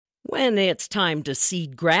When it's time to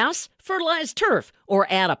seed grass, fertilize turf, or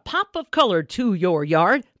add a pop of color to your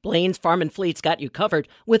yard, Blaine's Farm and Fleet's got you covered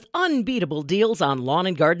with unbeatable deals on lawn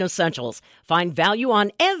and garden essentials. Find value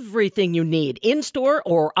on everything you need in-store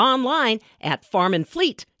or online at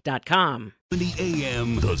farmandfleet.com. 70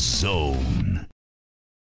 a.m. The Zone.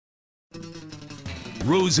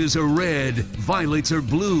 Roses are red, violets are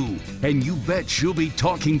blue, and you bet she'll be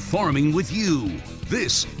talking farming with you.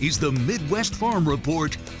 This is the Midwest Farm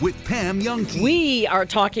Report with Pam Jahnke. We are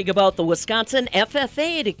talking about the Wisconsin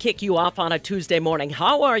FFA to kick you off on a Tuesday morning.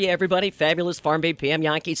 How are you, everybody? Fabulous Farm Babe Pam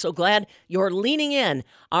Jahnke. So glad you're leaning in.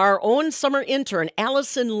 Our own summer intern,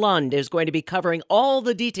 Allison Lund, is going to be covering all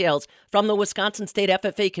the details from the Wisconsin State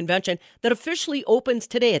FFA convention that officially opens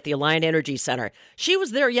today at the Alliant Energy Center. She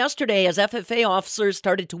was there yesterday as FFA officers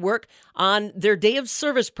started to work on their Day of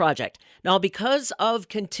Service project. Now, because of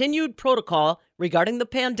continued protocol regarding the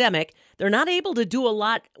pandemic, they're not able to do a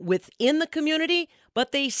lot within the community,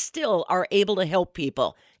 but they still are able to help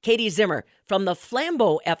people. Katie Zimmer from the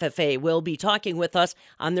Flambeau FFA will be talking with us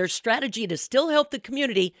on their strategy to still help the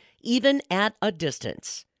community even at a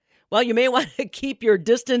distance. Well, you may want to keep your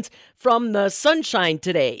distance from the sunshine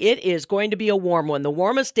today. It is going to be a warm one. The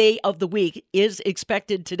warmest day of the week is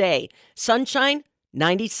expected today. Sunshine,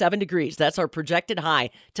 97 degrees. That's our projected high.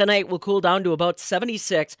 Tonight will cool down to about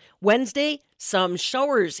 76. Wednesday, some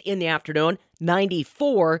showers in the afternoon,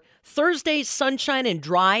 94. Thursday, sunshine and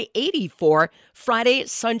dry, 84. Friday,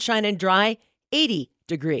 sunshine and dry, 80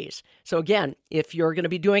 degrees. So again, if you're going to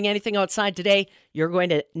be doing anything outside today, you're going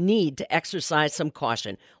to need to exercise some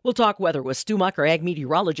caution. We'll talk weather with Stu Muck, our ag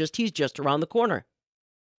meteorologist. He's just around the corner.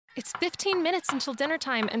 It's 15 minutes until dinner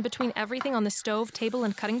time, and between everything on the stove, table,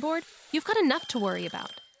 and cutting board, you've got enough to worry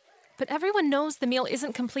about. But everyone knows the meal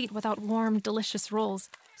isn't complete without warm, delicious rolls.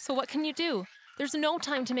 So what can you do? There's no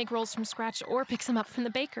time to make rolls from scratch or pick some up from the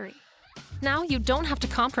bakery. Now you don't have to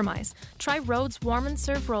compromise. Try Rhodes Warm and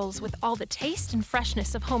Serve rolls with all the taste and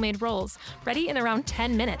freshness of homemade rolls, ready in around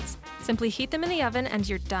 10 minutes. Simply heat them in the oven and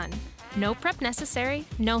you're done. No prep necessary,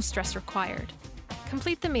 no stress required.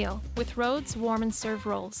 Complete the meal with Rhodes Warm and Serve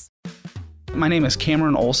rolls. My name is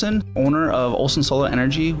Cameron Olson, owner of Olson Solar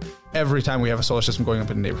Energy. Every time we have a solar system going up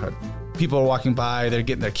in the neighborhood, people are walking by, they're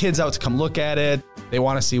getting their kids out to come look at it. They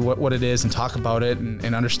want to see what it is and talk about it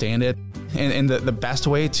and understand it. And the best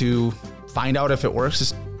way to find out if it works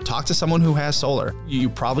is talk to someone who has solar. You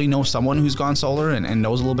probably know someone who's gone solar and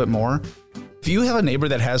knows a little bit more. If you have a neighbor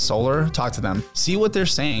that has solar, talk to them. See what they're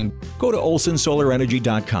saying. Go to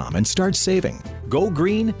olsonsolarenergy.com and start saving. Go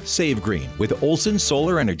green, save green with Olson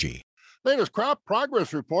Solar Energy. Latest crop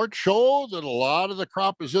progress reports show that a lot of the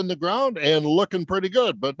crop is in the ground and looking pretty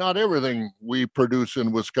good, but not everything we produce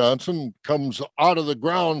in Wisconsin comes out of the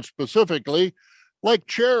ground specifically, like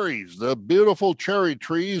cherries, the beautiful cherry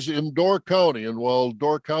trees in Door County. And while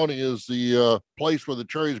Door County is the place where the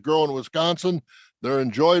cherries grow in Wisconsin, they're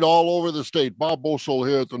enjoyed all over the state. Bob Boesel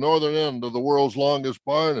here at the northern end of the world's longest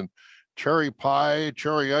barn, and cherry pie,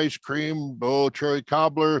 cherry ice cream, cherry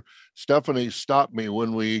cobbler. Stephanie, stop me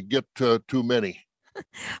when we get too many.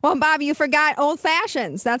 Well, Bob, you forgot old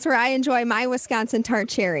fashions. That's where I enjoy my Wisconsin tart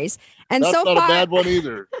cherries. And That's so not far, a bad one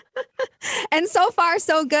either. And so far,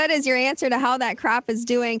 so good is your answer to how that crop is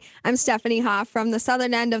doing. I'm Stephanie Hoff from the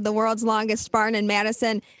southern end of the world's longest barn in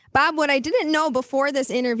Madison. Bob, what I didn't know before this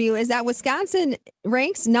interview is that Wisconsin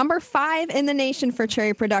ranks number 5 in the nation for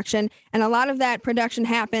cherry production, and a lot of that production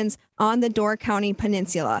happens on the Door County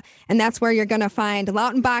Peninsula. And that's where you're going to find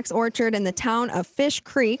Lautenbach's Orchard in the town of Fish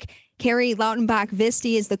Creek. Carrie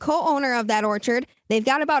Lautenbach-Visti is the co-owner of that orchard. They've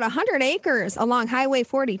got about 100 acres along Highway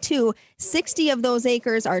 42. 60 of those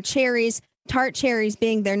acres are cherries, tart cherries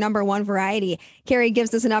being their number 1 variety. Carrie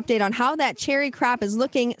gives us an update on how that cherry crop is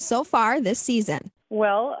looking so far this season.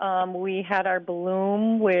 Well, we had our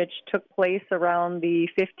bloom, which took place around the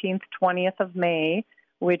 15th, 20th of May,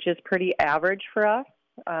 which is pretty average for us.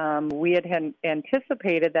 We had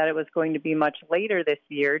anticipated that it was going to be much later this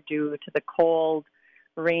year due to the cold,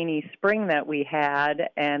 rainy spring that we had.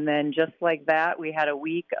 And then just like that, we had a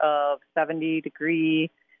week of 70-degree,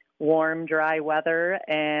 warm, dry weather,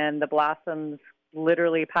 and the blossoms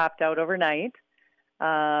literally popped out overnight.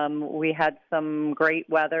 We had some great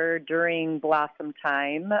weather during blossom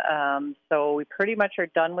time, so we pretty much are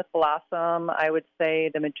done with blossom. I would say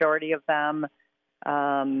the majority of them,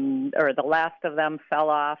 or the last of them, fell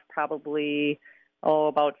off probably,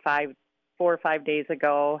 about 4 or 5 days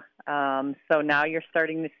ago. So now you're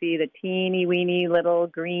starting to see the teeny weeny little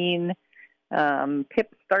green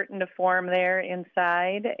pips starting to form there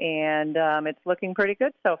inside, and it's looking pretty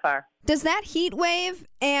good so far. Does that heat wave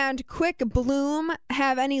and quick bloom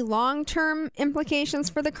have any long-term implications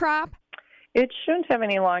for the crop? It shouldn't have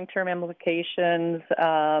any long-term implications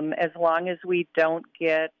as long as we don't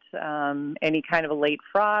get any kind of a late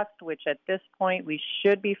frost, which at this point we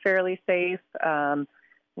should be fairly safe.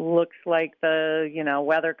 Looks like the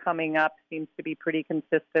weather coming up seems to be pretty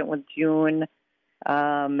consistent with June.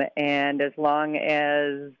 And as long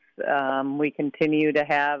as we continue to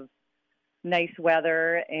have nice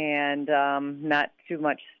weather and not too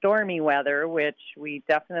much stormy weather, which we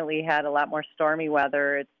definitely had a lot more stormy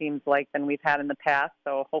weather, it seems like, than we've had in the past.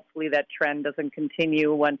 So hopefully that trend doesn't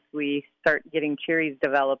continue once we start getting cherries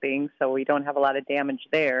developing, so we don't have a lot of damage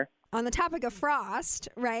there. On the topic of frost,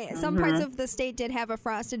 right, some parts of the state did have a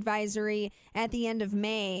frost advisory at the end of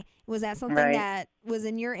May. Was that something that was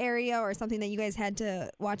in your area or something that you guys had to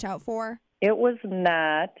watch out for? It was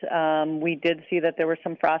not. We did see that there were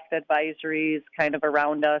some frost advisories kind of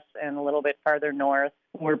around us and a little bit farther north.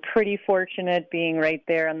 We're pretty fortunate being right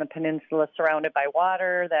there on the peninsula surrounded by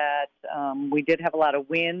water that we did have a lot of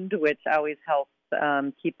wind, which always helps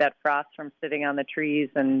keep that frost from sitting on the trees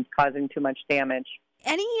and causing too much damage.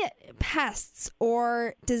 Any pests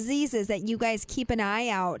or diseases that you guys keep an eye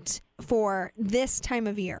out for this time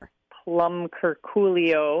of year? Plum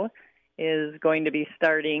curculio is going to be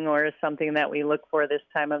starting, or is something that we look for this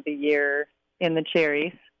time of the year in the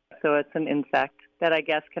cherries. So it's an insect that I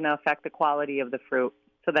guess can affect the quality of the fruit.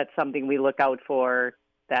 So that's something we look out for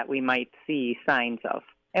that we might see signs of.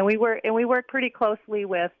 And we work pretty closely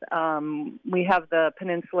with, we have the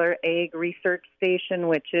Peninsular Ag Research Station,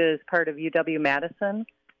 which is part of UW-Madison,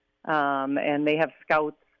 and they have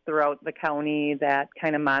scouts throughout the county that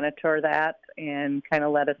kind of monitor that and kind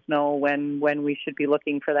of let us know when we should be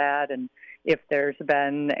looking for that and if there's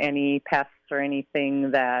been any pests or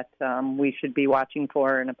anything that we should be watching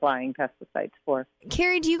for and applying pesticides for.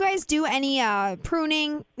 Carrie, do you guys do any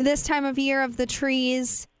pruning this time of year of the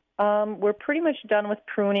trees? We're pretty much done with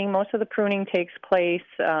pruning. Most of the pruning takes place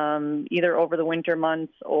either over the winter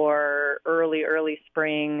months or early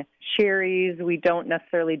spring. Cherries, we don't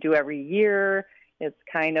necessarily do every year. It's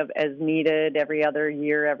kind of as needed every other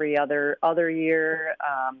year, every other year.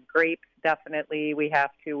 Grapes, definitely we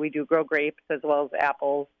have to. We do grow grapes as well as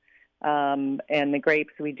apples. And the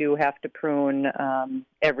grapes we do have to prune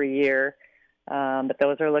every year. But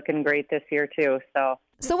those are looking great this year too.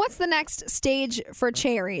 So what's the next stage for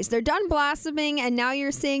cherries? They're done blossoming, and now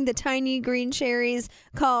you're seeing the tiny green cherries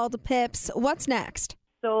called pips. What's next?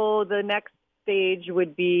 So the next stage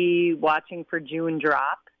would be watching for June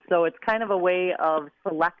drop. So it's kind of a way of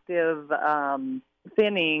selective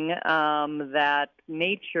thinning that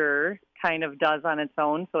nature kind of does on its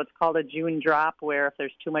own. So it's called a June drop, where if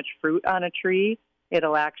there's too much fruit on a tree,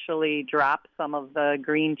 it'll actually drop some of the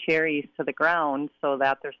green cherries to the ground so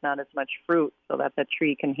that there's not as much fruit, so that the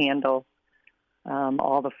tree can handle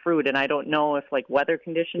all the fruit. And I don't know if weather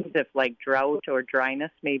conditions, if drought or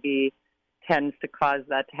dryness maybe tends to cause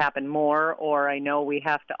that to happen more, or I know we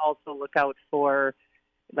have to also look out for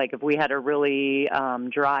if we had a really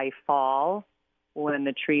dry fall when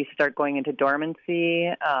the trees start going into dormancy.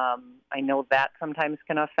 I know that sometimes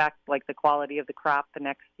can affect the quality of the crop the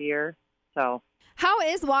next year. So. How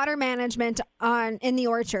is water management in the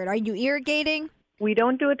orchard? Are you irrigating? We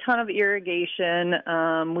don't do a ton of irrigation.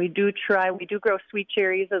 We do grow sweet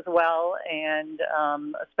cherries as well, and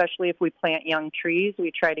especially if we plant young trees,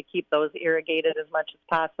 we try to keep those irrigated as much as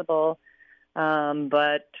possible.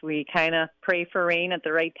 But we kind of pray for rain at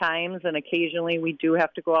the right times, and occasionally we do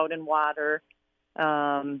have to go out and water.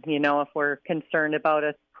 If we're concerned about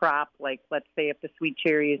a crop, let's say if the sweet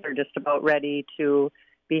cherries are just about ready to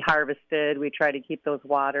be harvested, we try to keep those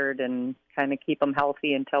watered and kind of keep them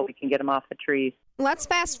healthy until we can get them off the trees. Let's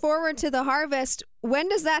fast forward to the harvest. When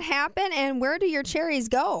does that happen, and where do your cherries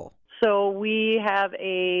go? So we have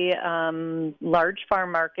a large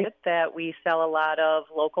farm market that we sell a lot of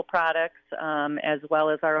local products, as well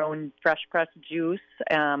as our own fresh pressed juice,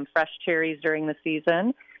 fresh cherries during the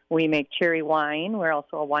season. We make cherry wine. We're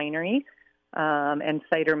also a winery. And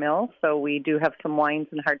cider mill. So we do have some wines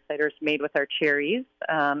and hard ciders made with our cherries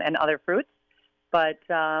and other fruits. But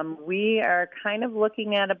we are kind of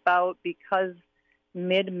looking at because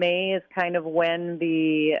mid-May is kind of when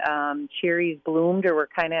the cherries bloomed, or we're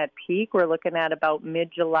kind of at peak. We're looking at about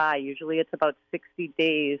mid-July. Usually it's about 60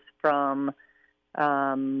 days from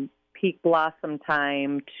peak blossom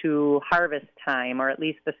time to harvest time, or at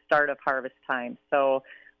least the start of harvest time. So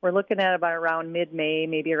we're looking at about around mid-May,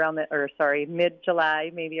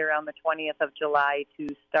 mid-July, maybe around the 20th of July to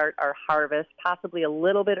start our harvest, possibly a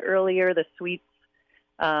little bit earlier. The sweets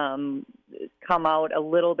come out a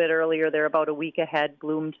little bit earlier. They're about a week ahead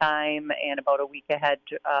bloom time and about a week ahead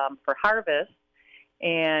for harvest.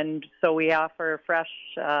 And so we offer fresh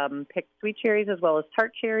picked sweet cherries as well as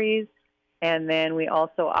tart cherries. And then we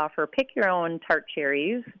also offer pick-your-own tart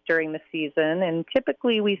cherries during the season. And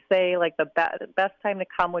typically we say like the best time to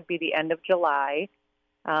come would be the end of July.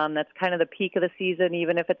 That's kind of the peak of the season,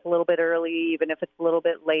 even if it's a little bit early, even if it's a little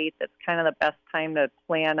bit late. That's kind of the best time to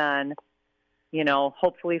plan on,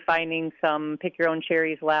 hopefully finding some pick-your-own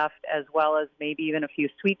cherries left, as well as maybe even a few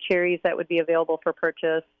sweet cherries that would be available for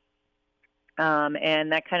purchase.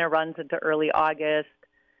 And that kind of runs into early August.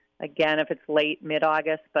 Again, if it's late,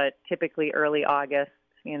 mid-August, but typically early August,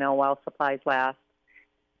 while supplies last.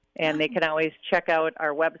 And they can always check out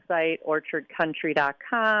our website,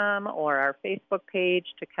 orchardcountry.com, or our Facebook page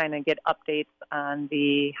to kind of get updates on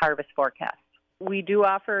the harvest forecast. We do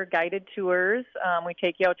offer guided tours. We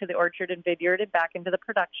take you out to the orchard and vineyard and back into the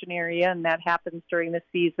production area, and that happens during the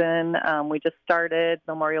season. We just started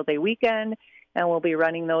Memorial Day weekend, and we'll be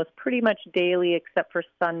running those pretty much daily except for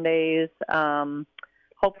Sundays,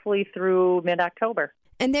 hopefully through mid-October.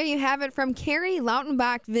 And there you have it from Carrie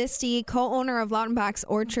Lautenbach-Visti, co-owner of Lautenbach's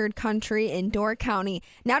Orchard Country in Door County.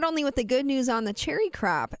 Not only with the good news on the cherry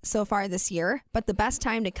crop so far this year, but the best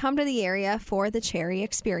time to come to the area for the cherry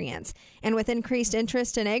experience. And with increased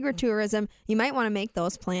interest in agritourism, you might want to make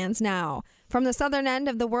those plans now. From the southern end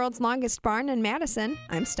of the world's longest barn in Madison,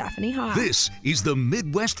 I'm Stephanie Hawk. This is the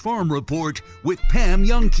Midwest Farm Report with Pam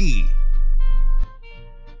Jahnke.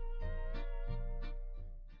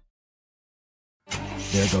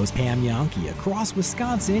 There goes Pam Jahnke across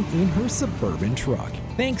Wisconsin in her Suburban truck.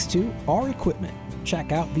 Thanks to our equipment.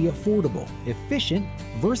 Check out the affordable, efficient,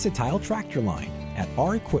 versatile tractor line at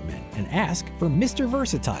our equipment and ask for Mr.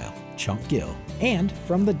 Versatile, Chunk Gill. And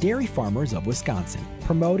from the Dairy Farmers of Wisconsin,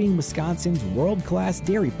 promoting Wisconsin's world-class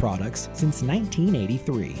dairy products since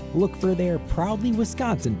 1983. Look for their Proudly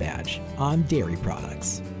Wisconsin badge on dairy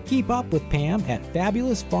products. Keep up with Pam at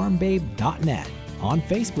fabulousfarmbabe.net on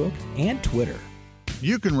Facebook and Twitter.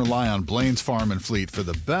 You can rely on Blaine's Farm and Fleet for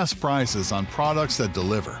the best prices on products that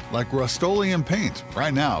deliver, like Rust-Oleum paint.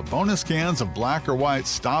 Right now, bonus cans of black or white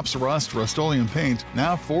Stops Rust Rust-Oleum paint,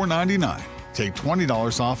 now $4.99. Take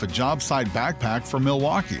 $20 off a job site backpack from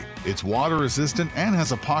Milwaukee. It's water resistant and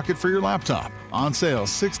has a pocket for your laptop. On sale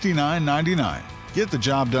 $69.99. Get the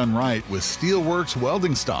job done right with Steelworks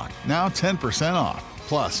welding stock, now 10% off.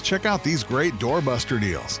 Plus, check out these great doorbuster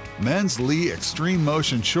deals. Men's Lee Extreme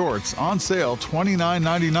Motion Shorts on sale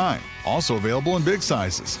 $29.99. Also available in big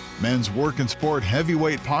sizes. Men's Work and Sport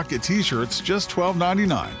Heavyweight Pocket T-shirts just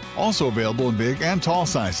 $12.99. Also available in big and tall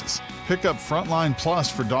sizes. Pick up Frontline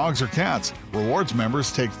Plus for dogs or cats. Rewards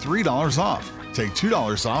members take $3 off. Take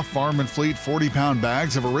 $2 off Farm and Fleet 40-pound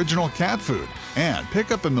bags of original cat food. And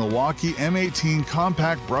pick up a Milwaukee M18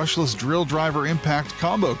 Compact Brushless Drill Driver Impact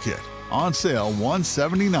Combo Kit. On sale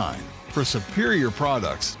 $179. For superior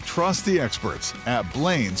products, trust the experts at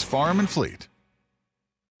Blaine's Farm and Fleet.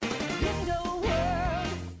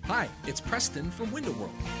 Hi, it's Preston from Window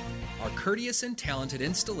World. Our courteous and talented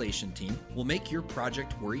installation team will make your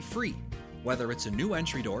project worry-free. Whether it's a new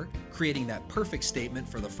entry door, creating that perfect statement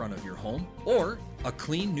for the front of your home, or a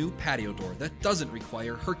clean new patio door that doesn't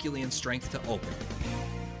require Herculean strength to open.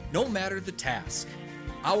 No matter the task,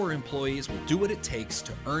 our employees will do what it takes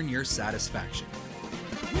to earn your satisfaction.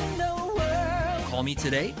 Window World. Call me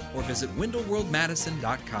today or visit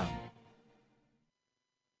windowworldmadison.com.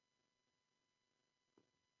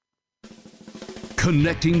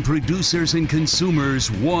 Connecting producers and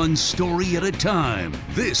consumers one story at a time.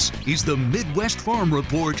 This is the Midwest Farm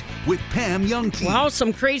Report with Pam Jahnke. Wow,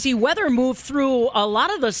 some crazy weather moved through a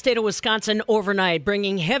lot of the state of Wisconsin overnight,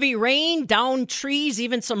 bringing heavy rain, down trees,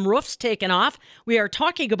 even some roofs taken off. We are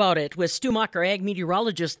talking about it with Stu Muck, our ag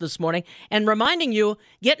meteorologist, this morning, and reminding you,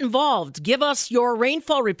 get involved. Give us your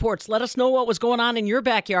rainfall reports. Let us know what was going on in your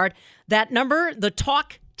backyard. That number, the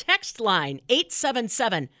Talk text line,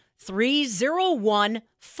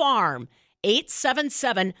 877-301-FARM,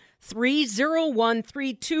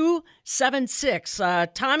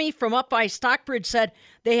 877-301-3276. Tommy from up by Stockbridge said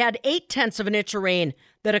they had 0.8 of an inch of rain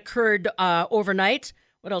that occurred overnight.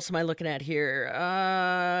 What else am I looking at here?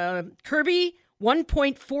 Kirby,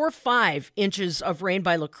 1.45 inches of rain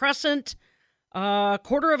by La Crescent.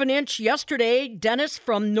 Quarter of an inch yesterday. Dennis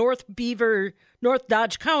from North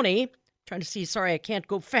Dodge County. Trying to see, sorry, I can't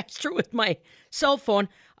go faster with my cell phone.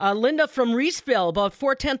 Linda from Reeseville, about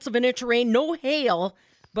 0.4 of an inch of rain. No hail,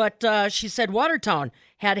 But she said Watertown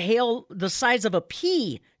had hail the size of a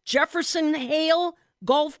pea. Jefferson hail,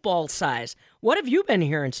 golf ball size. What have you been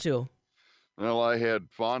hearing, Stu? Well, I had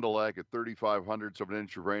Fond du Lac at 3,500ths of an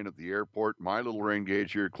inch of rain at the airport. My little rain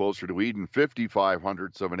gauge here closer to Eden,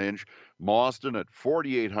 5,500ths of an inch. Mauston at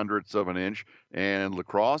 4,800ths of an inch. And La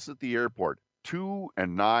Crosse at the airport, 2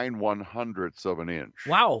 9/100ths of an inch.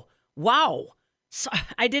 Wow. So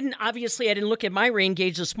I didn't look at my rain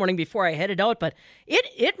gauge this morning before I headed out, but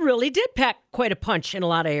it really did pack quite a punch in a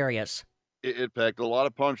lot of areas. It packed a lot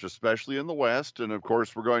of punch, especially in the west. And of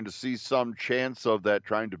course, we're going to see some chance of that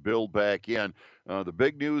trying to build back in. The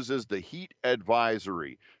big news is the heat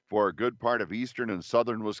advisory for a good part of eastern and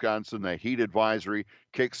southern Wisconsin. The heat advisory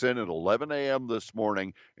kicks in at 11 a.m. this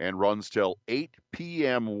morning and runs till 8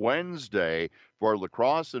 p.m. Wednesday for La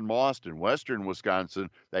Crosse and Mauston, western Wisconsin.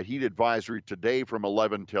 That heat advisory today from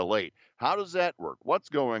 11 till 8. How does that work? What's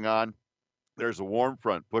going on? There's a warm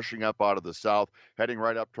front pushing up out of the south, heading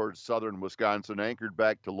right up towards southern Wisconsin, anchored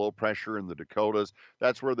back to low pressure in the Dakotas.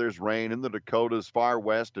 That's where there's rain in the Dakotas, far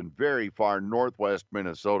west and very far northwest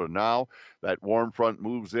Minnesota now. That warm front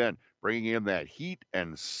moves in, bringing in that heat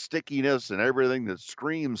and stickiness and everything that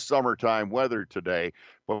screams summertime weather today.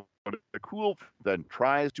 But the cool then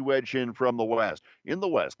tries to edge in from the west. In the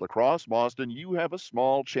west, La Crosse, Mauston, you have a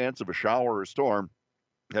small chance of a shower or storm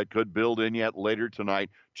that could build in yet later tonight,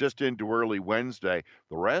 just into early Wednesday.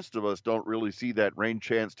 The rest of us don't really see that rain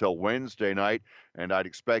chance till Wednesday night, and I'd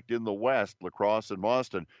expect in the west, La Crosse and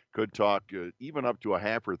Mauston could talk even up to a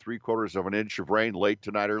half or 3/4 of an inch of rain late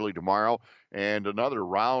tonight, early tomorrow, and another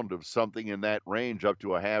round of something in that range up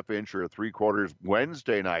to a half inch or a 3/4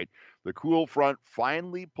 Wednesday night. The cool front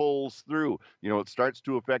finally pulls through. It starts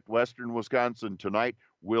to affect western Wisconsin tonight,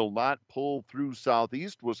 will not pull through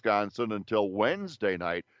southeast Wisconsin until Wednesday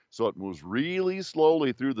night. So it moves really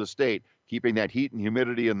slowly through the state, keeping that heat and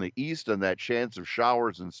humidity in the east and that chance of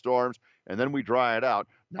showers and storms. And then we dry it out.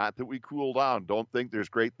 Not that we cool down. Don't think there's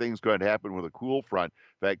great things going to happen with a cool front.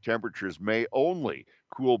 In fact, temperatures may only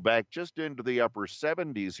cool back just into the upper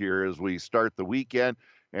 70s here as we start the weekend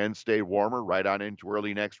and stay warmer right on into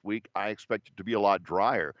early next week. I expect it to be a lot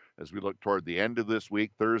drier as we look toward the end of this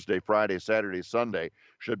week. Thursday, Friday, Saturday, Sunday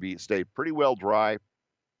should stay pretty well dry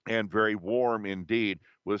and very warm indeed.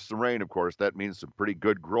 With some rain, of course, that means some pretty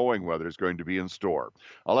good growing weather is going to be in store.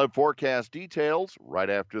 I'll have forecast details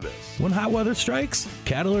right after this. When hot weather strikes,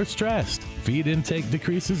 cattle are stressed. Feed intake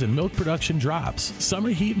decreases and milk production drops.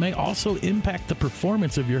 Summer heat may also impact the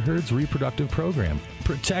performance of your herd's reproductive program.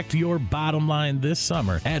 Protect your bottom line this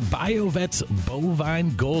summer. Add BioVet's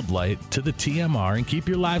Bovine Gold Light to the TMR and keep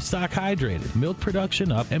your livestock hydrated, milk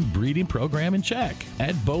production up, and breeding program in check.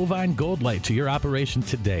 Add Bovine Gold Light to your operation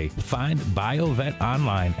today. Find BioVet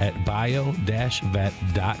online at bio-vet.com.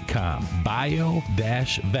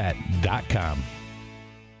 bio-vet.com.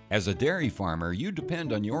 As a dairy farmer, you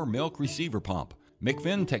depend on your milk receiver pump.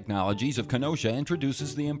 McFinn Technologies of Kenosha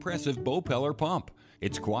introduces the impressive Bopeller pump.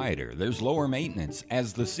 It's quieter, there's lower maintenance,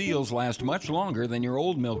 as the seals last much longer than your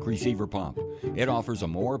old milk receiver pump. It offers a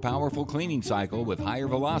more powerful cleaning cycle with higher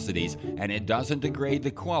velocities, and it doesn't degrade the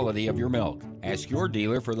quality of your milk. Ask your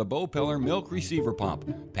dealer for the Bopeller Milk Receiver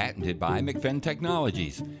Pump, patented by McFinn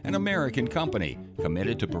Technologies, an American company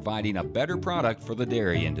committed to providing a better product for the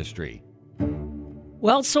dairy industry.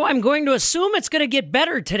 Well, so I'm going to assume it's going to get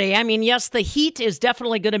better today. I mean, yes, the heat is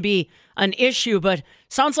definitely going to be an issue, but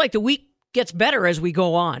sounds like the week gets better as we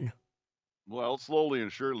go on. Well, slowly and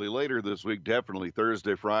surely later this week, definitely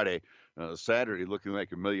Thursday, Friday, Saturday, looking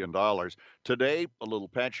like $1 million. Today, a little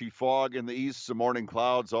patchy fog in the east, some morning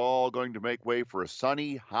clouds, all going to make way for a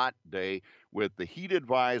sunny, hot day with the heat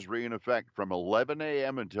advisory in effect from 11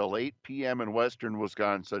 a.m. until 8 p.m. in western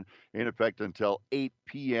Wisconsin, in effect until 8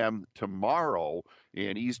 p.m. tomorrow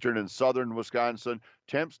in eastern and southern Wisconsin.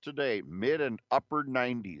 Temps today, mid and upper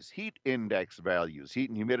 90s. Heat index values, heat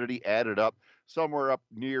and humidity added up, somewhere up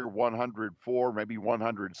near 104, maybe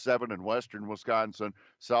 107 in western Wisconsin.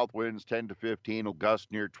 South winds 10 to 15 will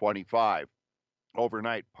gust near 25.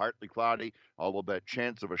 Overnight, partly cloudy, although that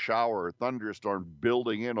chance of a shower or thunderstorm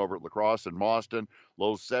building in over at La Crosse and Mauston.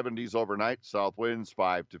 Low 70s overnight, south winds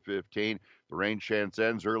 5 to 15. The rain chance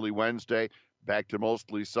ends early Wednesday. Back to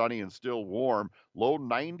mostly sunny and still warm. Low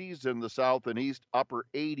 90s in the south and east, upper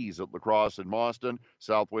 80s at La Crosse and Mauston.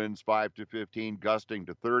 South winds 5 to 15, gusting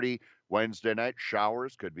to 30. Wednesday night,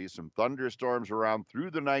 showers. Could be some thunderstorms around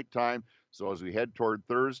through the nighttime. So as we head toward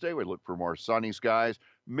Thursday, we look for more sunny skies.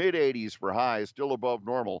 Mid-80s for highs, still above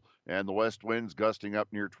normal. And the west winds gusting up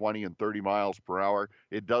near 20 and 30 miles per hour.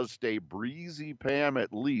 It does stay breezy, Pam,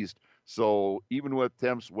 at least So even with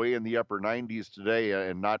temps way in the upper 90s today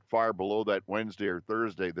and not far below that Wednesday or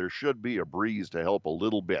Thursday, there should be a breeze to help a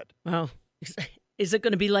little bit. Well, is it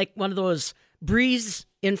going to be like one of those breeze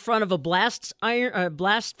in front of a blast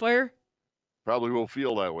fire? Probably will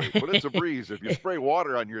feel that way, but it's a breeze. If you spray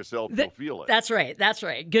water on yourself, you'll feel it. That's right. That's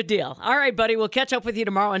right. Good deal. All right, buddy. We'll catch up with you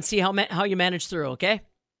tomorrow and see how you manage through, okay?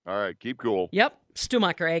 All right. Keep cool. Yep.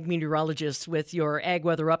 Stumacher, ag meteorologist, with your ag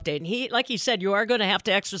weather update. And like he said, you are going to have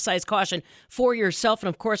to exercise caution for yourself. And,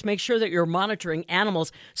 of course, make sure that you're monitoring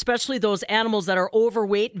animals, especially those animals that are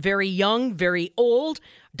overweight, very young, very old,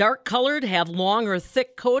 dark-colored, have long or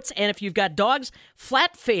thick coats. And if you've got dogs,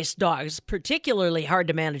 flat-faced dogs, particularly hard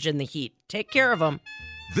to manage in the heat. Take care of them.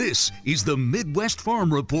 This is the Midwest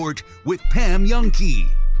Farm Report with Pam Jahnke.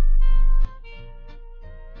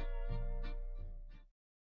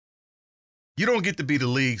 You don't get to be the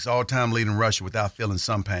league's all-time leading rusher without feeling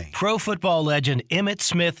some pain. Pro football legend Emmitt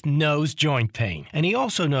Smith knows joint pain, and he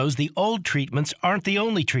also knows the old treatments aren't the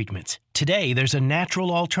only treatments. Today, there's a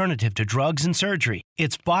natural alternative to drugs and surgery.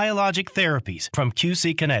 It's biologic therapies from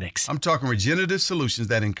QC Kinetics. I'm talking regenerative solutions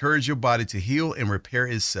that encourage your body to heal and repair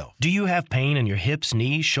itself. Do you have pain in your hips,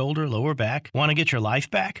 knees, shoulder, lower back? Want to get your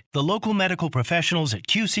life back? The local medical professionals at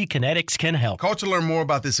QC Kinetics can help. Call to learn more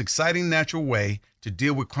about this exciting natural way to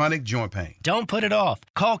deal with chronic joint pain. Don't put it off.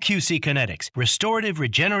 Call QC Kinetics. Restorative,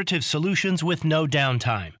 regenerative solutions with no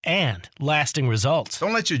downtime and lasting results.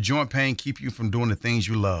 Don't let your joint pain keep you from doing the things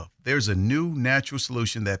you love. There's a new natural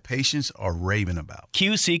solution that patients are raving about.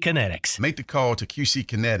 QC Kinetics. Make the call to QC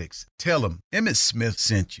Kinetics. Tell them Emmitt Smith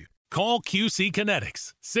sent you. Call QC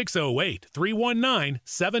Kinetics,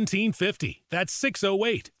 608-319-1750. That's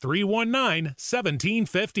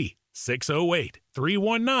 608-319-1750.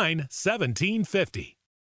 608-319-1750.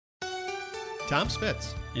 Tom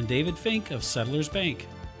Spitz and David Fink of Settlers Bank,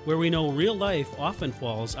 where we know real life often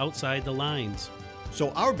falls outside the lines.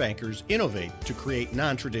 So our bankers innovate to create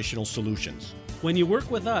non-traditional solutions. When you work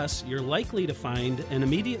with us, you're likely to find an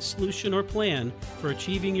immediate solution or plan for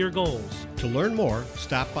achieving your goals. To learn more,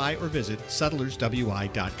 stop by or visit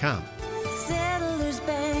settlerswi.com. Settlers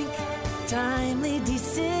Bank, timely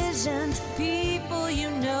decisions, people you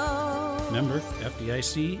know. Member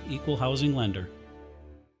FDIC, Equal Housing Lender.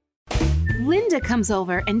 Linda comes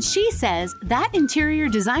over and she says that interior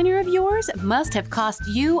designer of yours must have cost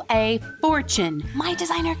you a fortune. My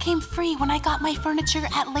designer came free when I got my furniture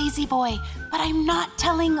at Lazy Boy, but I'm not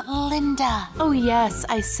telling Linda. Oh yes,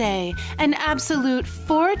 I say, an absolute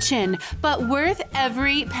fortune, but worth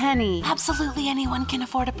every penny. Absolutely anyone can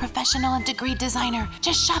afford a professional and degree designer.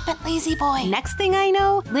 Just shop at Lazy Boy. Next thing I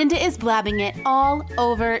know, Linda is blabbing it all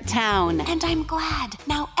over town. And I'm glad.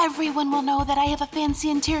 Now everyone will know that I have a fancy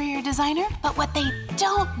interior designer. But what they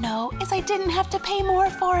don't know is I didn't have to pay more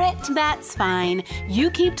for it. That's fine. You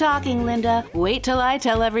keep talking, Linda. Wait till I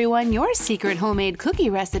tell everyone your secret homemade cookie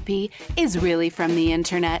recipe is really from the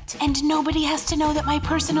internet. And nobody has to know that my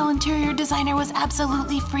personal interior designer was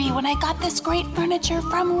absolutely free when I got this great furniture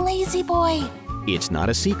from Lazy Boy. It's not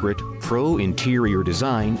a secret. Pro Interior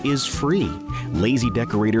Design is free. Lazy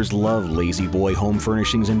decorators love Lazy Boy Home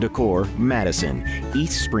Furnishings and Decor, Madison,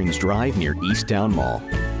 East Springs Drive near Easttown Mall.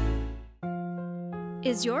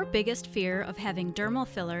 Is your biggest fear of having dermal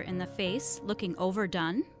filler in the face looking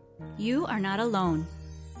overdone? You are not alone.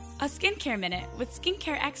 A skincare minute with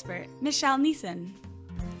skincare expert Michelle Neeson.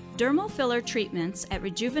 Dermal filler treatments at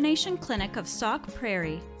Rejuvenation Clinic of Sauk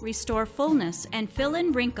Prairie restore fullness and fill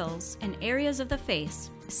in wrinkles in areas of the face,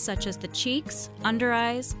 such as the cheeks, under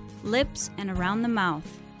eyes, lips, and around the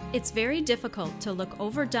mouth. It's very difficult to look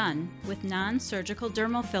overdone with non-surgical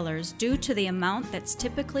dermal fillers due to the amount that's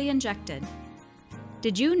typically injected.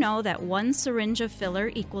 Did you know that 1 syringe of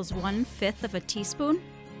filler equals 1/5 of a teaspoon?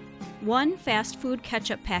 1 fast food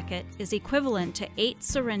ketchup packet is equivalent to 8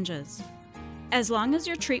 syringes. As long as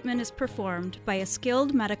your treatment is performed by a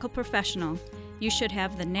skilled medical professional, you should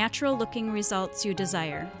have the natural-looking results you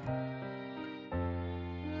desire.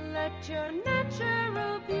 Let your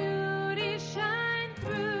natural beauty shine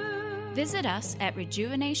through. Visit us at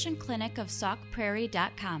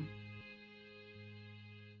rejuvenationclinicofsaukprairie.com.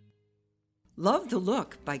 Love the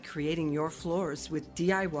look by creating your floors with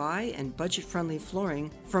DIY and budget-friendly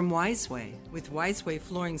flooring from Wiseway. With Wiseway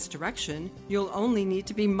Flooring's direction, you'll only need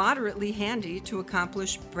to be moderately handy to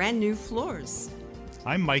accomplish brand new floors.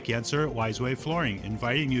 I'm Mike Yenser at Wiseway Flooring,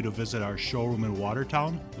 inviting you to visit our showroom in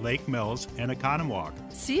Watertown, Lake Mills, and Economwalk.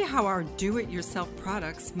 See how our do-it-yourself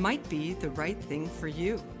products might be the right thing for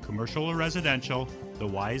you. Commercial or residential, the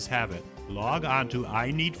Wise have it. Log on to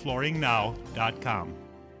ineedflooringnow.com.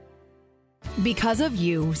 Because of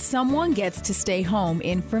you, someone gets to stay home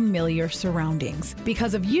in familiar surroundings.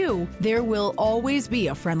 Because of you, there will always be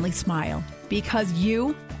a friendly smile. Because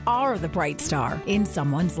you are the bright star in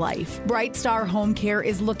someone's life. Bright Star Home Care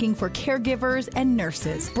is looking for caregivers and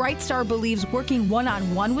nurses. Bright Star believes working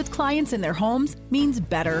one-on-one with clients in their homes means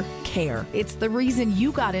better care. It's the reason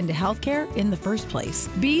you got into healthcare in the first place.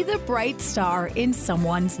 Be the bright star in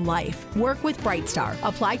someone's life. Work with Bright Star.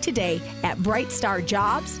 Apply today at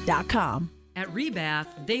brightstarjobs.com. At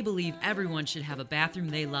Rebath, they believe everyone should have a bathroom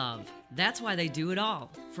they love. That's why they do it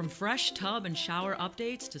all. From fresh tub and shower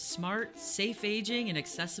updates to smart, safe aging and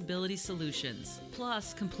accessibility solutions.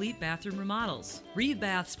 Plus, complete bathroom remodels.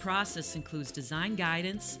 Rebath's process includes design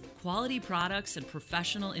guidance, quality products, and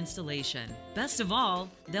professional installation. Best of all,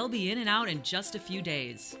 they'll be in and out in just a few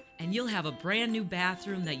days. And you'll have a brand new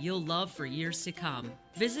bathroom that you'll love for years to come.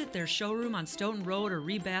 Visit their showroom on Stoughton Road or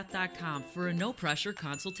rebath.com for a no-pressure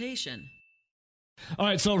consultation. All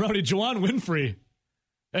right, so Rowdy, Juwann Winfree.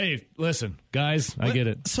 Hey, listen, guys, I get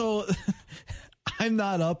it. So I'm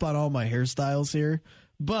not up on all my hairstyles here,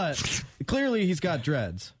 but clearly he's got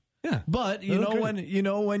dreads. Yeah. But you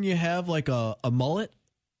know when you have like a mullet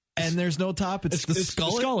and there's no top, it's the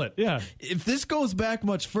skullet. Skullet, yeah. If this goes back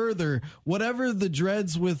much further, whatever the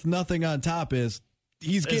dreads with nothing on top is,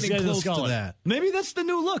 he's getting close to that. Maybe that's the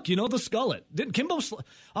new look, the skullet. Didn't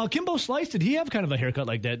Kimbo Slice, did he have kind of a haircut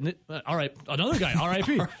like that? All right, another guy,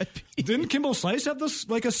 R.I.P. Didn't Kimbo Slice have this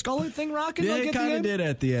like a skullet thing rocking? Yeah, like, he kind of did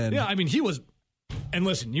at the end. Yeah, I mean, he was. And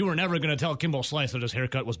listen, you were never going to tell Kimbo Slice that his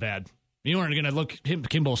haircut was bad. You weren't going to look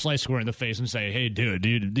Kimbo Slice square in the face and say, "Hey, dude,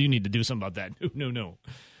 you need to do something about that." No.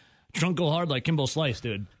 Trunk go hard like Kimbo Slice,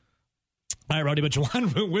 dude. All right, Rowdy, but Juwann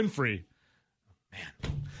Winfree. Man.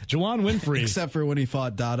 Juwann Winfree. Except for when he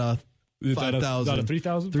fought Dada 5,000. Dada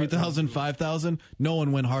 3,000? 3,000, 5,000. No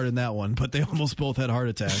one went hard in that one, but they almost both had heart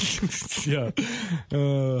attacks. Yeah.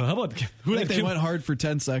 How about they went hard for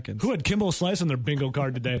 10 seconds. Who had Kimbo Slice on their bingo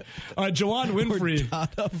card today? Juwann Winfree.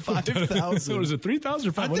 Dada 5,000. What is it, 3,000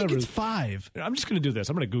 or 5,000? I think it's 5. I'm just going to do this.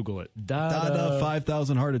 I'm going to Google it. Dada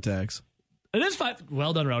 5,000 heart attacks. It is 5.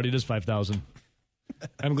 Well done, Rowdy. It is 5,000.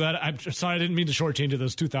 I'm glad. I'm sorry I didn't mean to shortchange you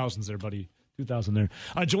those 2,000s there, buddy. 2,000 there.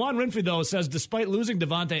 Juwann Winfree, though, says despite losing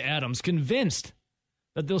Davante Adams, convinced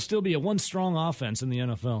that there'll still be a one strong offense in the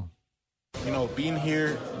NFL. Being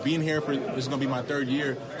here for this is going to be my third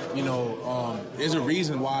year. There's a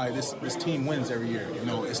reason why this team wins every year.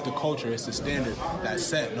 It's the culture, it's the standard that's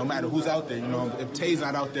set. No matter who's out there, if Tay's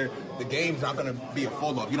not out there, the game's not going to be a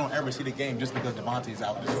fall off. You don't ever see the game just because Devontae's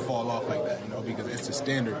out just fall off like that. Because it's the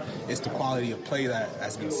standard, it's the quality of play that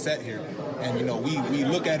has been set here. And we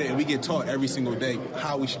look at it and we get taught every single day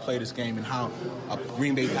how we should play this game and how a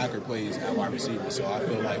Green Bay Packer plays at wide receiver. So I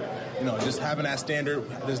feel like just having that standard,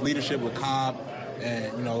 this leadership with Cobb,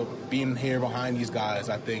 and being here behind these guys,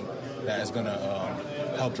 I think that is going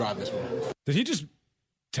to help drive this one. Did he just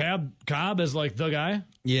tab Cobb as like the guy?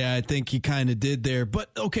 Yeah, I think he kind of did there. But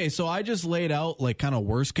okay, so I just laid out like kind of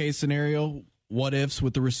worst case scenario, what ifs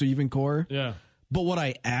with the receiving core. Yeah. But what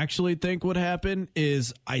I actually think would happen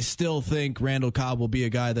is I still think Randall Cobb will be a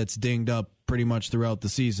guy that's dinged up pretty much throughout the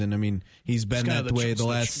season. I mean, he's been that way the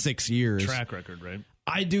last 6 years. Track record, right?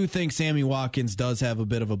 I do think Sammy Watkins does have a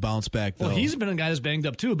bit of a bounce back, though. Well, he's been a guy that's banged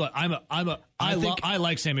up too, but I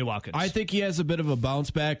like Sammy Watkins. I think he has a bit of a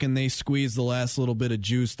bounce back, and they squeeze the last little bit of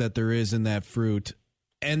juice that there is in that fruit.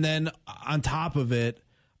 And then on top of it,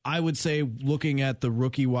 I would say looking at the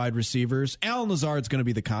rookie wide receivers, Allen Lazard's going to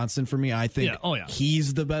be the constant for me. I think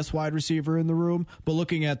he's the best wide receiver in the room. But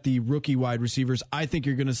looking at the rookie wide receivers, I think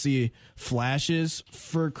you're going to see flashes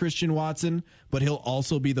for Christian Watson, but he'll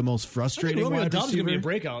also be the most frustrating wide receiver. Dobbs going to be a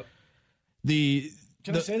breakout.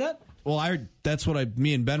 Can I say that? Well, that's what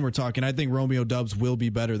me and Ben were talking. I think Romeo Doubs will be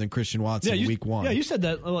better than Christian Watson week one. Yeah, you said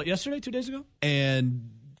that yesterday, 2 days ago? And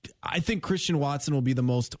I think Christian Watson will be the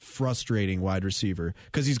most frustrating wide receiver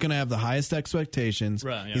because he's going to have the highest expectations.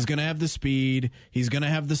 Right, yeah. He's going to have the speed. He's going to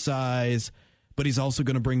have the size, but he's also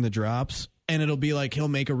going to bring the drops. And it'll be like he'll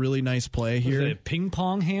make a really nice play here. Was it a ping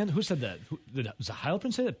pong hand? Who said that? Was it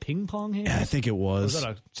Heilprin say that ping pong hand? Yeah, I think it was. Or was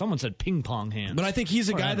that someone said ping pong hand. But I think he's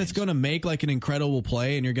a guy that's going to make like an incredible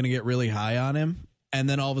play, and you're going to get really high on him. And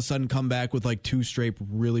then all of a sudden come back with like 2 straight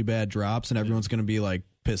really bad drops, and everyone's going to be like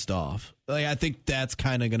pissed off. Like I think that's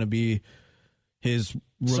kind of going to be his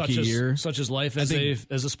rookie year. Such as life as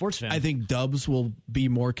a sports fan. I think Doubs will be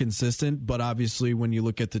more consistent, but obviously when you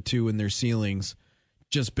look at the two and their ceilings,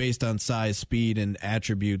 just based on size, speed, and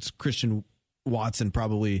attributes, Christian Watson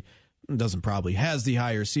has the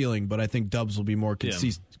higher ceiling, but I think Doubs will be more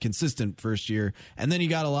consistent first year. And then you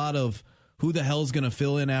got a lot of who the hell's going to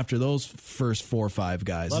fill in after those first 4 or 5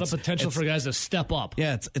 guys? A lot of potential for guys to step up.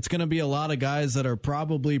 Yeah, it's going to be a lot of guys that are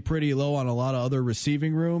probably pretty low on a lot of other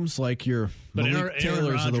receiving rooms, like your Malik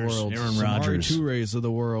Taylors of the world, Aaron Rodgers, Toures of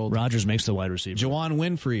the world. Rodgers makes the wide receiver. Juwan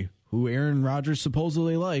Winfrey, who Aaron Rodgers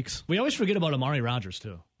supposedly likes. We always forget about Amari Rodgers,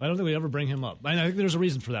 too. I don't think we ever bring him up. I think there's a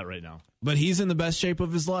reason for that right now. But he's in the best shape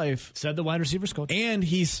of his life. Said the wide receivers coach. And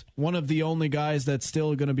he's one of the only guys that's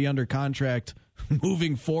still going to be under contract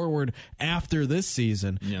moving forward after this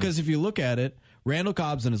season. Because if you look at it, Randall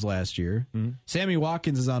Cobb's in his last year. Mm-hmm. Sammy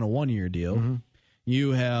Watkins is on a 1-year deal. Mm-hmm.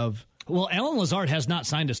 You have... Well, Allen Lazard has not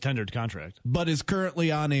signed his tendered contract. But is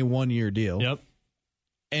currently on a 1-year deal. Yep.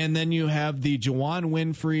 And then you have the Juwan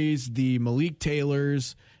Winfreys, the Malik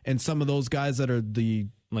Taylors, and some of those guys that are the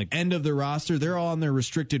end of the roster. They're all on their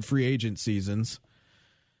restricted free agent seasons.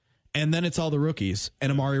 And then it's all the rookies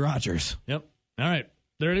and Amari Rodgers. Yep. All right.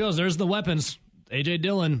 There it goes. There's the weapons. A.J.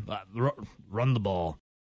 Dillon, run the ball.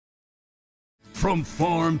 From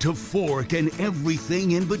farm to fork and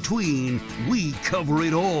everything in between, we cover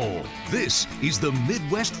it all. This is the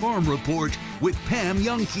Midwest Farm Report with Pam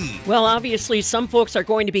Jahnke. Well, obviously, some folks are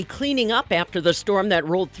going to be cleaning up after the storm that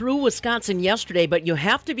rolled through Wisconsin yesterday, but you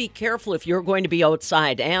have to be careful if you're going to be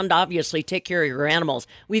outside and obviously take care of your animals.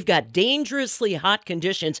 We've got dangerously hot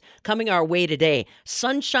conditions coming our way today.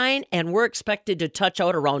 Sunshine, and we're expected to touch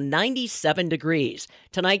out around 97 degrees.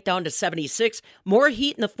 Tonight, down to 76. More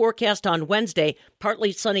heat in the forecast on Wednesday.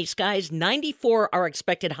 Partly sunny skies. 94 are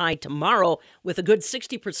expected high tomorrow, with a good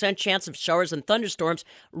 60% chance of showers and thunderstorms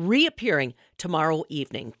reappearing tomorrow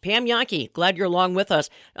evening. Pam Jahnke, glad you're along with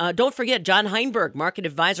us. Don't forget, John Heinberg, market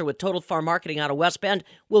advisor with Total Farm Marketing out of West Bend,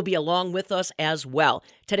 will be along with us as well.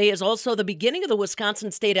 Today is also the beginning of the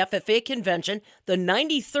Wisconsin State FFA Convention, the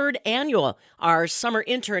 93rd annual. Our summer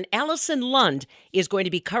intern, Allison Lund, is going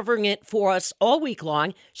to be covering it for us all week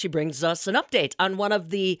long. She brings us an update on one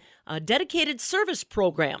of the dedicated service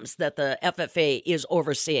programs that the FFA is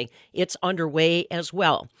overseeing. It's underway as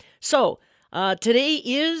well. So, today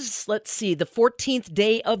is, the 14th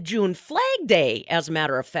day of June, Flag Day, as a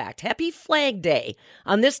matter of fact. Happy Flag Day.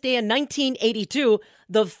 On this day in 1982,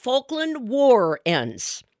 the Falkland War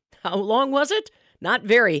ends. How long was it? Not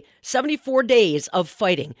very. 74 days of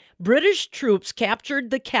fighting. British troops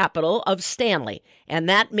captured the capital of Stanley, and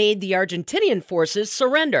that made the Argentinian forces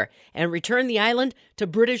surrender and return the island to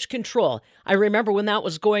British control. I remember when that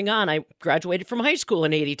was going on. I graduated from high school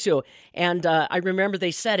in 82, and I remember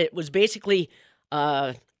they said it was basically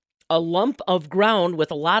a lump of ground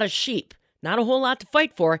with a lot of sheep. Not a whole lot to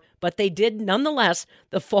fight for, but they did nonetheless.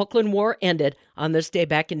 The Falkland War ended on this day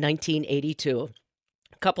back in 1982.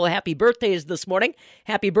 Couple of happy birthdays this morning.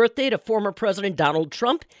 Happy birthday to former President Donald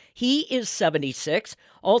Trump. He is 76.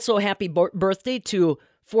 Also happy birthday to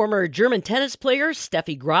former German tennis player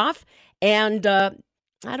Steffi Graf. And I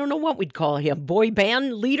don't know what we'd call him. Boy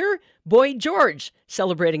band leader, Boy George,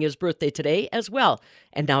 celebrating his birthday today as well.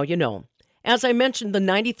 And now you know. As I mentioned, the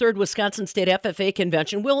 93rd Wisconsin State FFA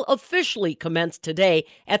Convention will officially commence today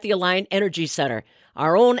at the Alliant Energy Center.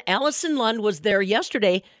 Our own Allison Lund was there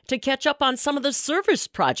yesterday to catch up on some of the service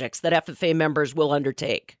projects that FFA members will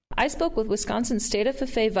undertake. I spoke with Wisconsin State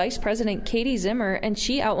FFA Vice President Katie Zimmer, and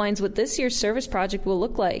she outlines what this year's service project will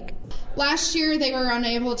look like. Last year, they were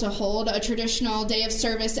unable to hold a traditional day of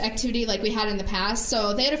service activity like we had in the past,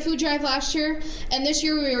 so they had a food drive last year, and this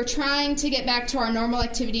year we were trying to get back to our normal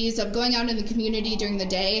activities of going out in the community during the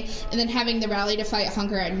day and then having the rally to fight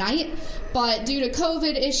hunger at night. But due to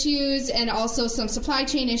COVID issues and also some supply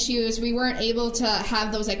chain issues, we weren't able to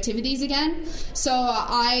have those activities again. So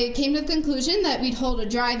I came to the conclusion that we'd hold a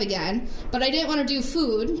drive again, but I didn't want to do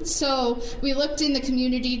food. So we looked in the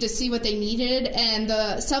community to see what they needed, and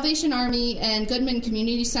the Salvation Army and Goodman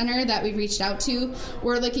Community Center that we reached out to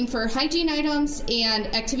were looking for hygiene items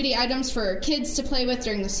and activity items for kids to play with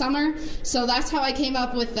during the summer. So that's how I came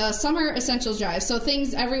up with the Summer Essentials Drive. So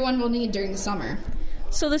things everyone will need during the summer.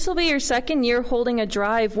 So this will be your second year holding a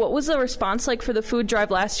drive. What was the response like for the food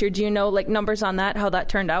drive last year? Do you know numbers on that, how that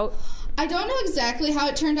turned out? I don't know exactly how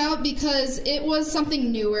it turned out because it was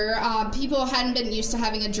something newer. People hadn't been used to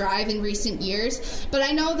having a drive in recent years, but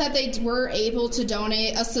I know that they were able to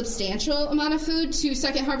donate a substantial amount of food to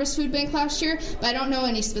Second Harvest Food Bank last year, but I don't know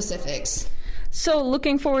any specifics. So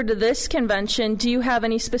looking forward to this convention, do you have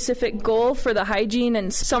any specific goal for the hygiene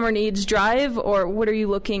and summer needs drive, or what are you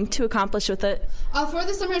looking to accomplish with it? For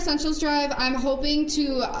the Summer Essentials Drive, I'm hoping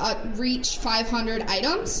to reach 500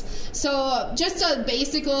 items. So just a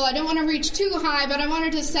basic goal. I don't want to reach too high, but I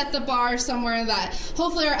wanted to set the bar somewhere that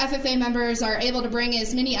hopefully our FFA members are able to bring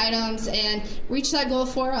as many items and reach that goal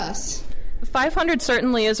for us. $500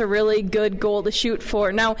 certainly is a really good goal to shoot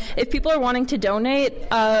for. Now, if people are wanting to donate,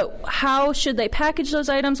 how should they package those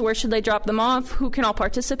items? Where should they drop them off? Who can all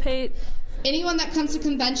participate? Anyone that comes to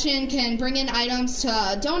convention can bring in items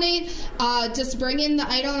to donate. Just bring in the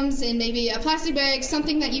items in maybe a plastic bag,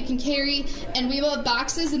 something that you can carry, and we will have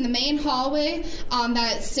boxes in the main hallway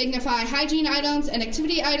that signify hygiene items and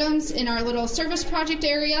activity items in our little service project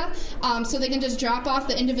area, so they can just drop off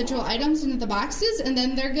the individual items into the boxes, and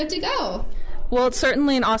then they're good to go. Well, it's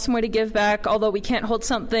certainly an awesome way to give back, although we can't hold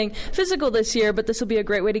something physical this year, but this will be a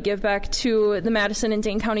great way to give back to the Madison and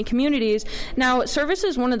Dane County communities. Now, service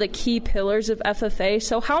is one of the key pillars of FFA,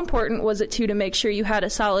 so how important was it to make sure you had a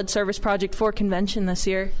solid service project for convention this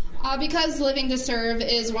year? Because Living to Serve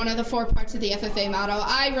is one of the 4 parts of the FFA motto,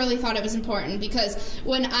 I really thought it was important because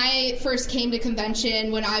when I first came to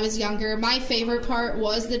convention when I was younger, my favorite part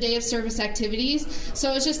was the day of service activities.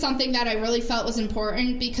 So it's just something that I really felt was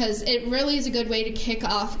important because it really is a good way to kick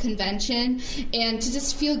off convention and to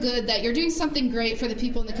just feel good that you're doing something great for the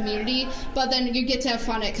people in the community, but then you get to have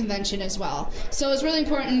fun at convention as well. So it was really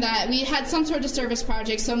important that we had some sort of service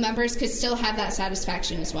project so members could still have that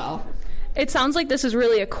satisfaction as well. It sounds like this is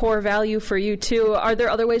really a core value for you, too. Are there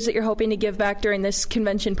other ways that you're hoping to give back during this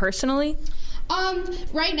convention personally?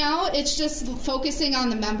 Right now, it's just focusing on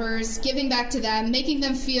the members, giving back to them, making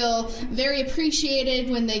them feel very appreciated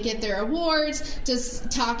when they get their awards, just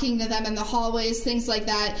talking to them in the hallways, things like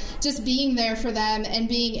that, just being there for them and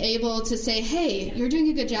being able to say, hey, you're doing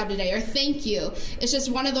a good job today, or thank you. It's just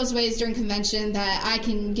one of those ways during convention that I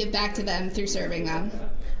can give back to them through serving them.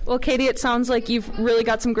 Well, Katie, it sounds like you've really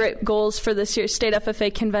got some great goals for this year's State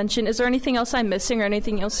FFA convention. Is there anything else I'm missing or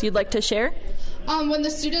anything else you'd like to share? When the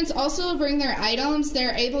students also bring their items,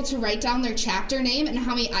 they're able to write down their chapter name and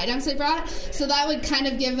how many items they brought. So that would kind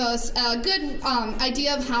of give us a good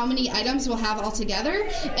idea of how many items we'll have all together.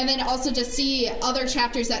 And then also just see other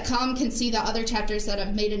chapters that can see the other chapters that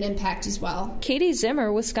have made an impact as well. Katie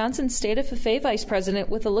Zimmer, Wisconsin State FFA Vice President,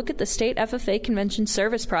 with a look at the State FFA Convention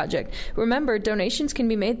Service Project. Remember, donations can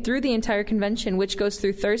be made through the entire convention, which goes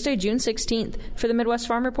through Thursday, June 16th. For the Midwest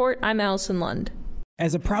Farm Report, I'm Allison Lund.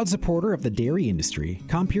 As a proud supporter of the dairy industry,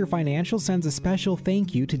 Compeer Financial sends a special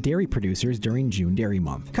thank you to dairy producers during June Dairy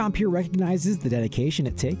Month. Compeer recognizes the dedication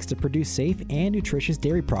it takes to produce safe and nutritious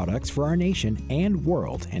dairy products for our nation and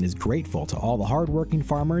world and is grateful to all the hardworking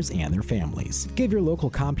farmers and their families. Give your local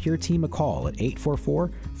Compeer team a call at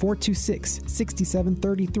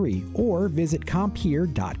 844-426-6733 or visit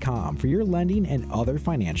Compeer.com for your lending and other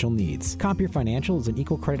financial needs. Compeer Financial is an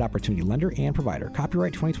equal credit opportunity lender and provider.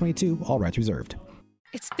 Copyright 2022, all rights reserved.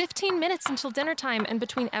 It's 15 minutes until dinner time, and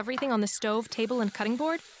between everything on the stove, table, and cutting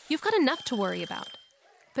board, you've got enough to worry about.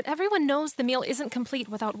 But everyone knows the meal isn't complete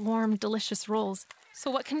without warm, delicious rolls.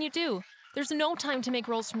 So what can you do? There's no time to make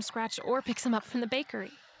rolls from scratch or pick some up from the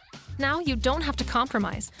bakery. Now you don't have to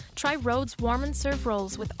compromise. Try Rhodes Warm and Serve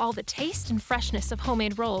rolls with all the taste and freshness of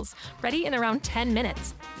homemade rolls, ready in around 10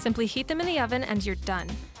 minutes. Simply heat them in the oven and you're done.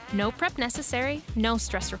 No prep necessary, no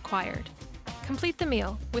stress required. Complete the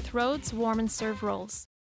meal with Rhodes Warm and Serve rolls.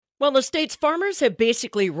 Well, the state's farmers have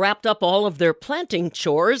basically wrapped up all of their planting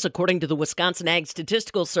chores. According to the Wisconsin Ag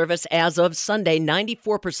Statistical Service, as of Sunday,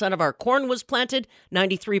 94% of our corn was planted,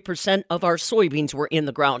 93% of our soybeans were in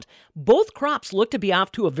the ground. Both crops look to be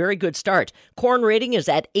off to a very good start. Corn rating is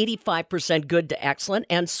at 85% good to excellent,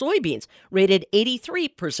 and soybeans rated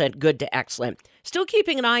 83% good to excellent. Still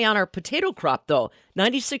keeping an eye on our potato crop, though.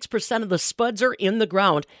 96% of the spuds are in the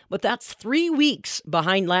ground, but that's 3 weeks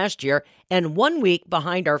behind last year and 1 week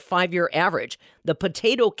behind our 5-year average. The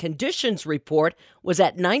potato conditions report was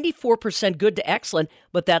at 94% good to excellent,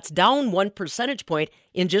 but that's down 1 percentage point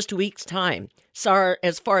in just a week's time. So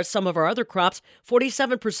as far as some of our other crops,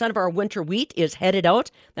 47% of our winter wheat is headed out.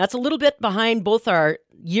 That's a little bit behind both our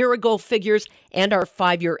year-ago figures and our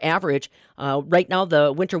 5-year average. Right now,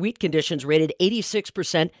 the winter wheat conditions rated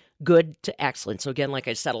 86% good to excellent. So again, like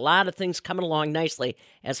I said, a lot of things coming along nicely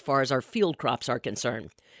as far as our field crops are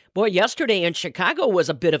concerned. Boy, yesterday in Chicago was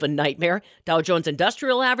a bit of a nightmare. Dow Jones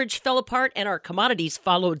Industrial Average fell apart and our commodities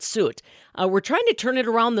followed suit. We're trying to turn it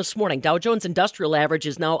around this morning. Dow Jones Industrial Average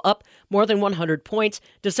is now up more than 100 points.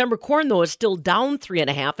 December corn, though, is still down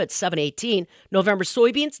 3.5 at 7.18. November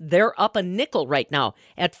soybeans, they're up a nickel right now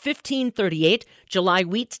at 15.38. July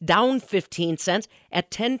wheat's down 15 cents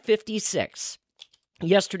at 10.56.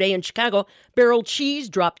 Yesterday in Chicago, barrel cheese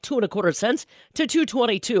dropped 2 1/4 cents to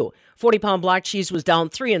 $2.22. 40-pound block cheese was down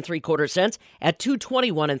 3 3/4 cents at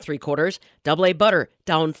 $2.21 3/4. AA butter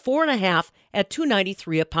down 4.5 at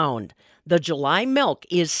 $2.93 a pound. The July milk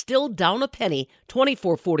is still down a penny,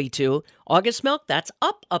 $24.42. August milk, that's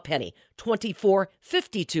up a penny,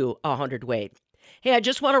 $24.52 a hundredweight. Hey, I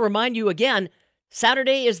just want to remind you again,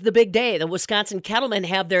 Saturday is the big day. The Wisconsin Cattlemen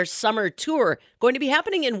have their summer tour going to be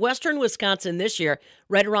happening in western Wisconsin this year,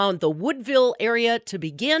 right around the Woodville area to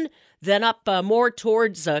begin, then up more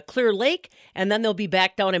towards Clear Lake, and then they'll be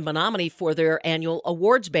back down in Menominee for their annual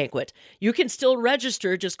awards banquet. You can still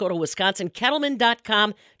register. Just go to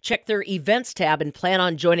wisconsincattlemen.com, check their events tab, and plan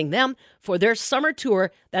on joining them for their summer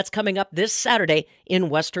tour that's coming up this Saturday in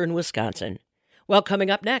western Wisconsin. Well, coming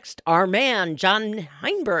up next, our man, John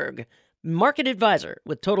Heinberg, market advisor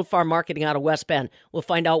with Total Farm Marketing out of West Bend. We'll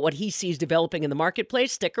find out what he sees developing in the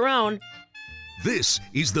marketplace. Stick around. This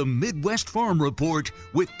is the Midwest Farm Report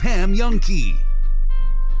with Pam Jahnke.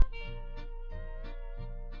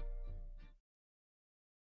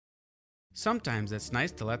 Sometimes it's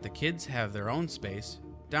nice to let the kids have their own space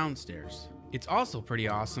downstairs. It's also pretty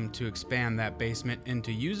awesome to expand that basement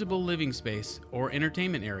into usable living space or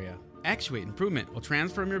entertainment area. Actuate Improvement will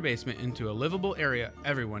transform your basement into a livable area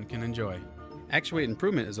everyone can enjoy. Actuate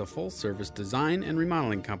Improvement is a full-service design and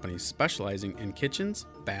remodeling company specializing in kitchens,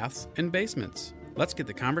 baths, and basements. Let's get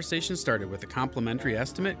the conversation started with a complimentary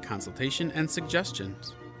estimate, consultation, and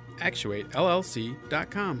suggestions.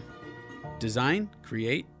 ActuateLLC.com. Design,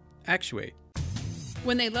 create, actuate.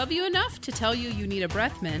 When they love you enough to tell you you need a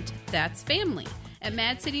breath mint, that's family. At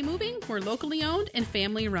Mad City Moving, we're locally owned and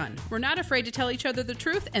family run. We're not afraid to tell each other the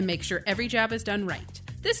truth and make sure every job is done right.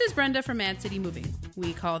 This is Brenda from Mad City Moving.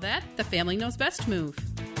 We call that the family knows best move.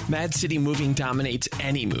 Mad City Moving dominates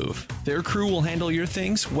any move. Their crew will handle your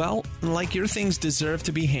things, well, like your things deserve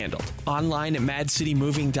to be handled. Online at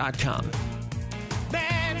madcitymoving.com.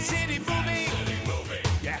 Mad City Moving.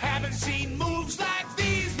 You haven't seen moves like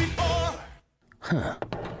these before. Huh.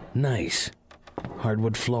 Nice.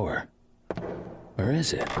 Hardwood floor. Or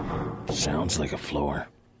is it? Sounds like a floor.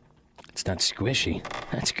 It's not squishy.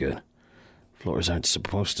 That's good. Floors aren't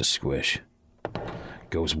supposed to squish.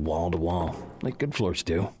 Goes wall to wall, like good floors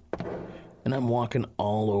do. And I'm walking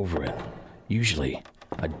all over it. Usually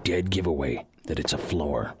a dead giveaway that it's a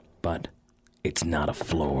floor. But it's not a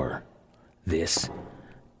floor. This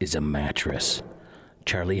is a mattress.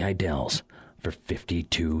 Charlie Heidel's for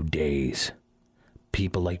 52 days.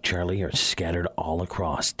 People like Charlie are scattered all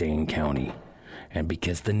across Dane County. And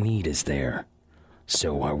because the need is there,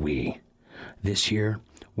 so are we. This year,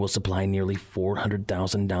 we'll supply nearly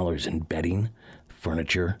 $400,000 in bedding,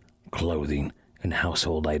 furniture, clothing, and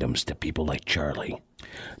household items to people like Charlie.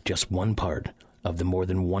 Just one part of the more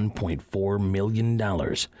than $1.4 million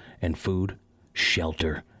in food,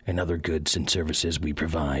 shelter, and other goods and services we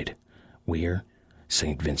provide. We're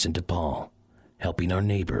St. Vincent de Paul, helping our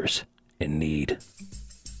neighbors in need.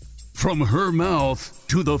 From her mouth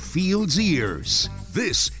to the field's ears,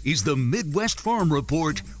 this is the Midwest Farm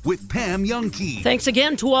Report with Pam Jahnke. Thanks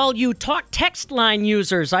again to all you talk text line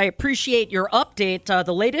users. I appreciate your update.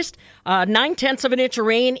 The latest, 9/10 of an inch of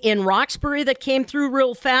rain in Roxbury that came through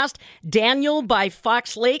real fast. Daniel by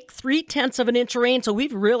Fox Lake, 3/10 of an inch of rain. So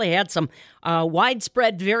we've really had some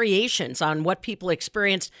widespread variations on what people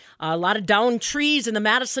experienced. A lot of downed trees in the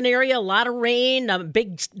Madison area, a lot of rain,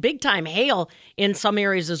 big time hail in some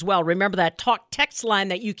areas as well. Remember that talk text line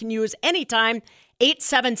that you can use anytime,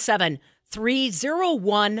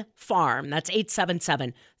 877-301-FARM. That's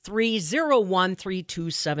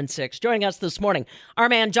 877-301-3276. Joining us this morning, our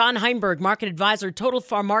man John Heinberg, market advisor, Total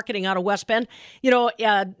Farm Marketing out of West Bend. You know,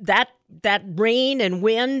 that rain and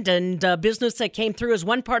wind and business that came through is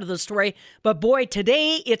one part of the story. But boy,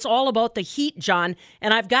 today it's all about the heat, John.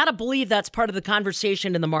 And I've got to believe that's part of the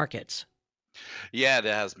conversation in the markets. Yeah, it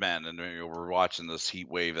has been, and we're watching this heat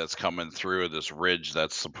wave that's coming through, this ridge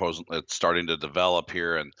that's it's starting to develop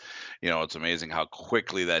here, and it's amazing how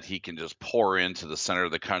quickly that heat can just pour into the center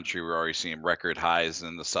of the country. We're already seeing record highs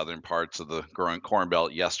in the southern parts of the growing Corn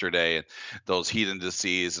Belt yesterday, and those heat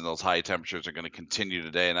indices and those high temperatures are going to continue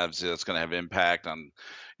today, and obviously that's going to have impact on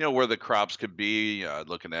where the crops could be,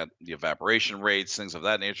 looking at the evaporation rates, things of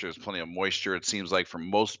that nature. There's plenty of moisture, it seems like, for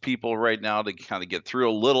most people right now to kind of get through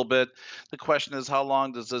a little bit. The question is, how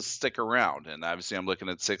long does this stick around? And obviously I'm looking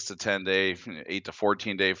at 6 to 10 day, 8 to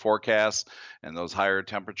 14 day forecasts, and those higher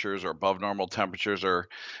temperatures or above normal temperatures are,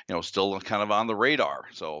 still kind of on the radar.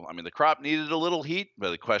 So, I mean, the crop needed a little heat, but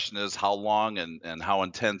the question is how long and how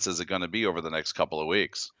intense is it going to be over the next couple of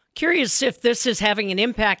weeks? Curious if this is having an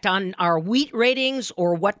impact on our wheat ratings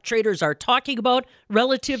or what traders are talking about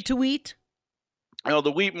relative to wheat.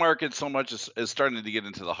 The wheat market so much is starting to get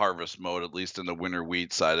into the harvest mode, at least in the winter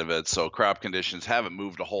wheat side of it. So crop conditions haven't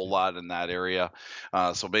moved a whole lot in that area.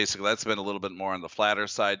 So basically, that's been a little bit more on the flatter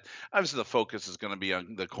side. Obviously, the focus is going to be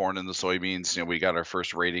on the corn and the soybeans. We got our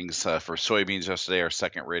first ratings for soybeans yesterday, our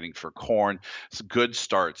second rating for corn. It's a good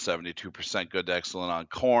start, 72% good to excellent on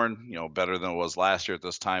corn, better than it was last year at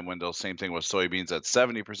this time window. Same thing with soybeans at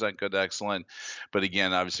 70% good to excellent. But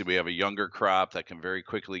again, obviously, we have a younger crop that can very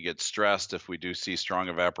quickly get stressed if we do see strong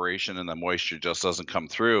evaporation and the moisture just doesn't come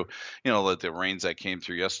through. That the rains that came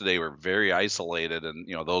through yesterday were very isolated, and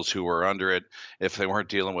those who were under it, if they weren't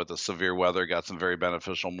dealing with the severe weather, got some very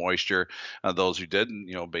beneficial moisture. Those who didn't,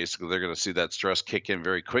 basically they're going to see that stress kick in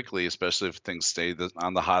very quickly, especially if things stay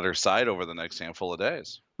on the hotter side over the next handful of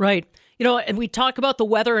days. Right. And we talk about the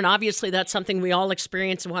weather, and obviously that's something we all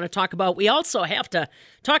experience and want to talk about. We also have to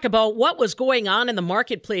talk about what was going on in the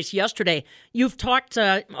marketplace yesterday. You've talked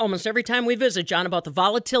almost every time we visit, John, about the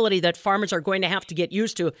volatility that farmers are going to have to get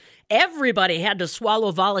used to. Everybody had to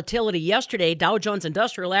swallow volatility yesterday. Dow Jones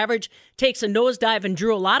Industrial Average takes a nosedive and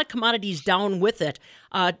drew a lot of commodities down with it.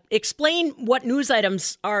 Explain what news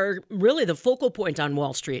items are really the focal point on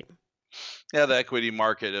Wall Street. Yeah, the equity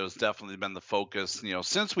market has definitely been the focus,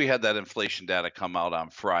 since we had that inflation data come out on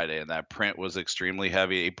Friday, and that print was extremely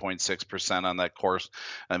heavy, 8.6% on that core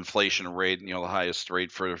inflation rate, the highest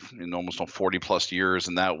rate for almost 40 plus years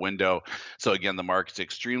in that window. So again, the market's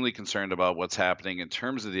extremely concerned about what's happening in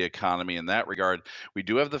terms of the economy. In that regard, we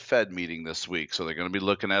do have the Fed meeting this week, so they're going to be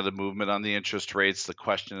looking at a movement on the interest rates. The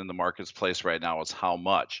question in the marketplace right now is how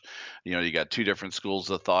much. You got two different schools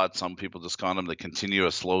of thought. Some people just want them to continue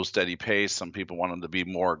a slow, steady pace. Some people want them to be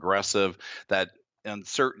more aggressive. That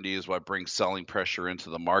uncertainty is what brings selling pressure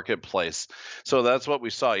into the marketplace. So that's what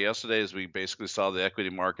we saw yesterday, is we basically saw the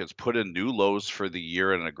equity markets put in new lows for the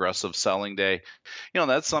year, an aggressive selling day.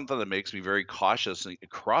 That's something that makes me very cautious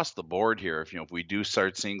across the board here. If we do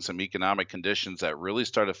start seeing some economic conditions that really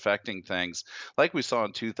start affecting things like we saw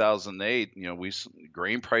in 2008,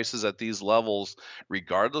 grain prices at these levels,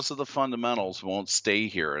 regardless of the fundamentals, won't stay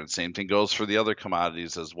here. And same thing goes for the other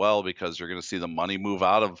commodities as well, because you're going to see the money move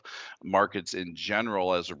out of markets in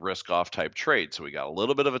general as a risk-off type trade. So we got a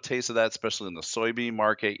little bit of a taste of that, especially in the soybean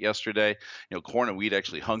market yesterday. Corn and wheat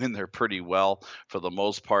actually hung in there pretty well for the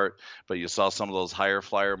most part, but you saw some of those higher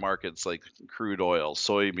flyer markets like crude oil,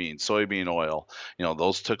 soybean oil.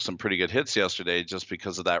 Those took some pretty good hits yesterday just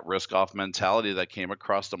because of that risk-off mentality that came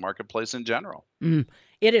across the marketplace in general.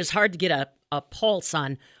 It is hard to get a pulse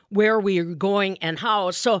on where we are going and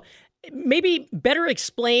how. So maybe better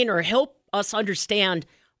explain or help us understand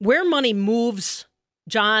where money moves,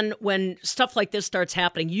 John, when stuff like this starts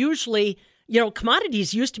happening. Usually,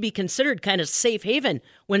 commodities used to be considered kind of safe haven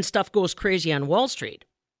when stuff goes crazy on Wall Street.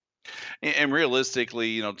 And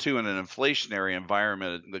realistically, too, in an inflationary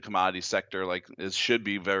environment, the commodity sector it should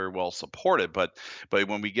be very well supported. But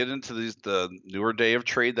when we get into the newer day of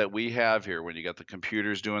trade that we have here, when you got the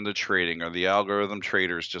computers doing the trading or the algorithm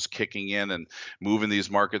traders just kicking in and moving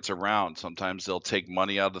these markets around, sometimes they'll take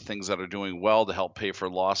money out of things that are doing well to help pay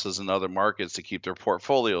for losses in other markets to keep their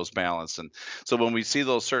portfolios balanced. And so when we see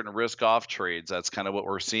those certain risk-off trades, that's kind of what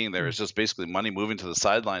we're seeing there. It's just basically money moving to the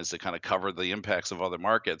sidelines to kind of cover the impacts of other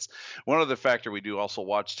markets. One other factor we do also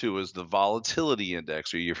watch too is the volatility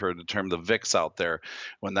index, or you've heard the term the VIX out there.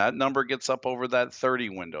 When that number gets up over that 30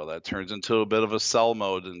 window, that turns into a bit of a sell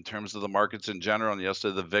mode in terms of the markets in general. And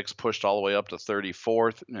yesterday the VIX pushed all the way up to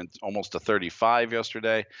 34 and almost to 35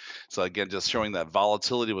 yesterday. So again, just showing that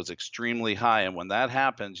volatility was extremely high. And when that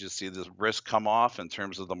happens, you see this risk come off in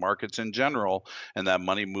terms of the markets in general, and that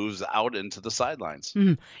money moves out into the sidelines.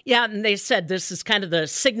 Yeah, and they said this is kind of the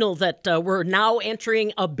signal that we're now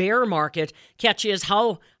entering a bear market. Catch is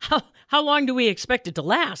how long do we expect it to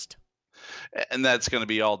last? And that's going to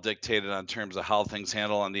be all dictated on terms of how things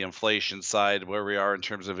handle on the inflation side, where we are in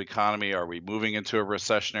terms of economy. Are we moving into a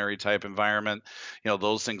recessionary type environment?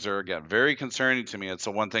 Those things are, again, very concerning to me. It's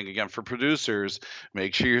the one thing, again, for producers,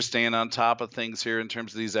 make sure you're staying on top of things here in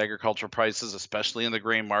terms of these agricultural prices, especially in the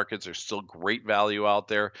grain markets. There's still great value out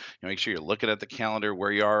there. Make sure you're looking at the calendar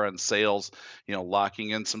where you are on sales.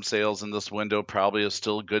 Locking in some sales in this window probably is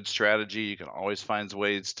still a good strategy. You can always find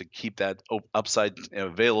ways to keep that upside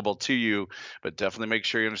available to you. But definitely make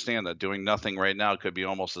sure you understand that doing nothing right now could be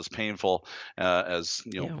almost as painful as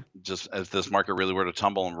just as this market really were to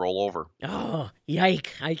tumble and roll over. Oh,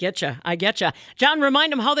 yike. I get you. John,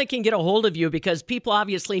 remind them how they can get a hold of you, because people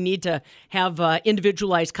obviously need to have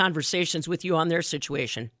individualized conversations with you on their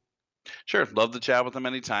situation. Sure. Love to chat with them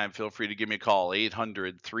anytime. Feel free to give me a call,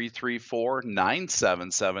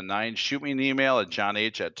 800-334-9779. Shoot me an email at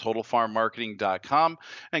jonh@totalfarmmarketing.com.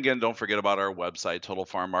 And again, don't forget about our website,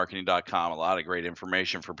 totalfarmmarketing.com. A lot of great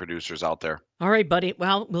information for producers out there. All right, buddy.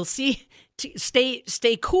 Well, we'll see.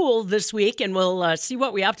 Stay cool this week, and we'll see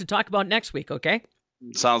what we have to talk about next week, okay?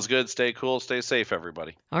 Sounds good. Stay cool. Stay safe,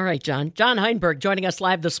 everybody. All right, John. John Heinberg joining us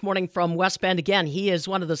live this morning from West Bend. Again, he is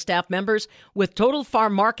one of the staff members with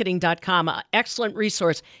TotalFarmMarketing.com. An excellent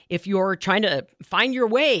resource if you're trying to find your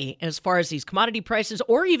way as far as these commodity prices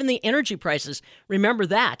or even the energy prices. Remember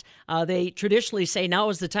that. They traditionally say now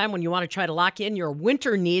is the time when you want to try to lock in your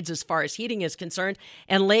winter needs as far as heating is concerned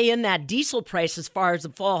and lay in that diesel price as far as the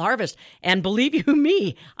fall harvest. And believe you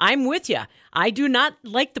me, I'm with you. I do not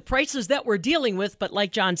like the prices that we're dealing with, but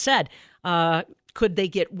like John said, could they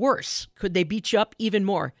get worse? Could they beat you up even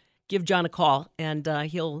more? Give John a call, and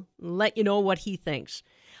he'll let you know what he thinks.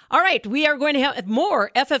 All right, we are going to have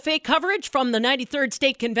more FFA coverage from the 93rd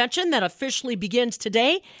State Convention that officially begins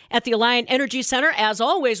today at the Alliant Energy Center. As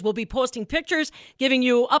always, we'll be posting pictures, giving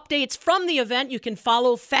you updates from the event. You can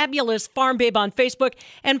follow Fabulous Farm Babe on Facebook.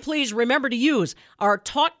 And please remember to use our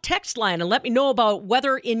talk text line and let me know about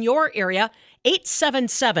weather in your area,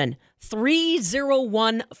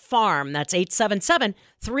 877-301-FARM. That's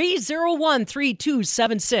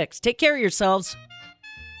 877-301-3276. Take care of yourselves.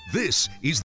 This is